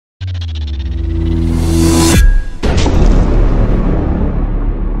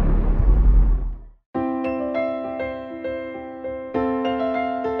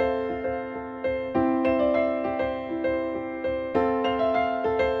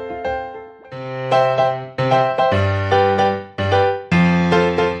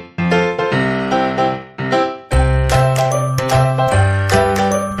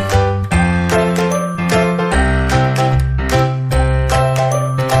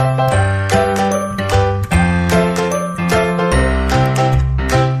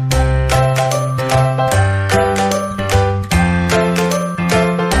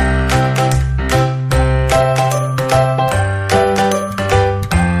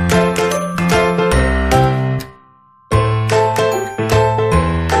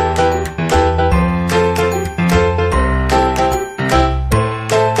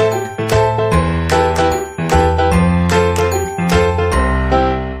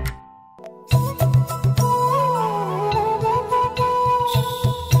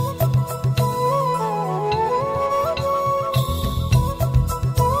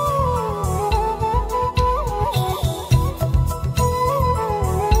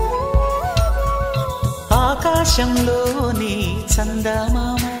ఆకాశంలోని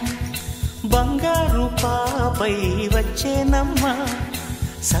చందమామ బంగారు పాపై వచ్చేనమ్మ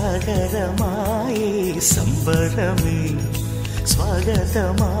సాగరమాయే సంబరమే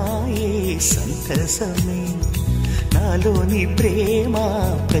స్వాగతమాయే సంతసమే నాలోని ప్రేమ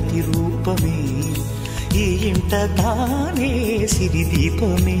ప్రతిరూపమే ఈ ఇంట తానే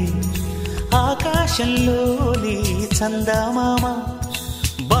సిరిదీపమే ఆకాశంలోని చందమామ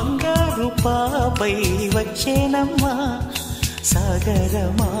బంగారు పాపై వచ్చేనమ్మా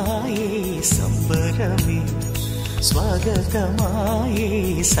సాగరమాయే సంబరమే స్వాగతమాయే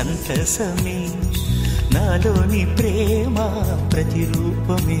సంతసమే నాలోని ప్రేమ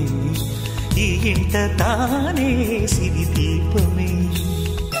ప్రతిరూపమే ఈ ఇంట తానే సిరిదీపమే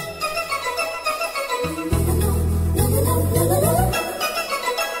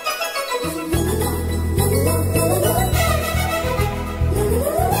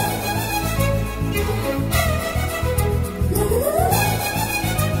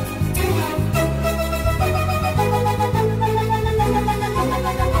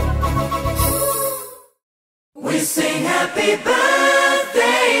Happy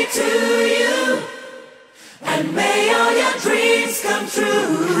birthday to you, and may all your dreams come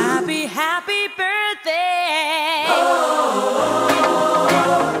true. Happy, happy birthday. Oh,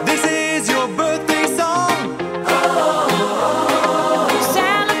 this is your birthday song.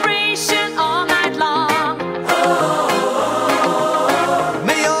 Celebration all night long.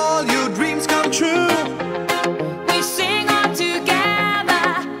 May all your dreams come true. We sing all together.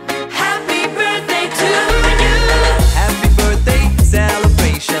 Happy birthday to you. Happy birthday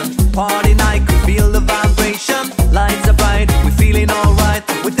celebration, party night, could feel the vibration. Lights are bright, we're feeling alright.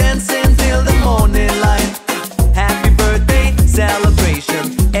 We're dancing till the morning light. Happy birthday celebration,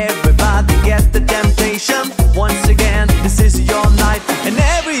 everybody get the temptation. Once again, this is your night, and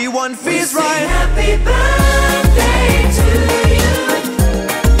everyone feels right. happy birthday to you,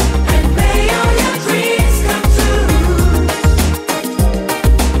 and may all your dreams come true.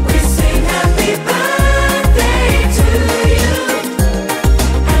 We sing happy birthday to you,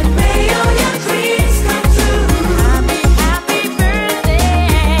 and may all your dreams come true. Happy, happy birthday.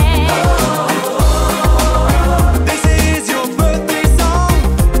 This is your birthday song.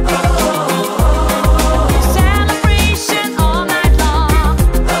 Celebration all night long.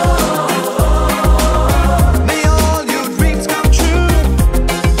 May all your dreams come true.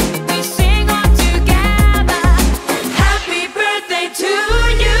 We sing all together. Happy birthday to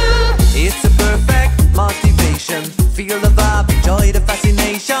you. It's a perfect motivation. Feel the vibe, enjoy the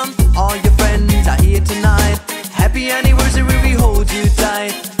fascination. All your friends are here tonight. Happy anniversary, we hold you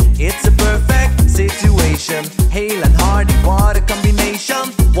tight. It's a perfect situation. Hale and hearty, what a combination.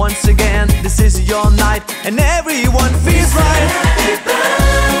 Once again, this is your night, and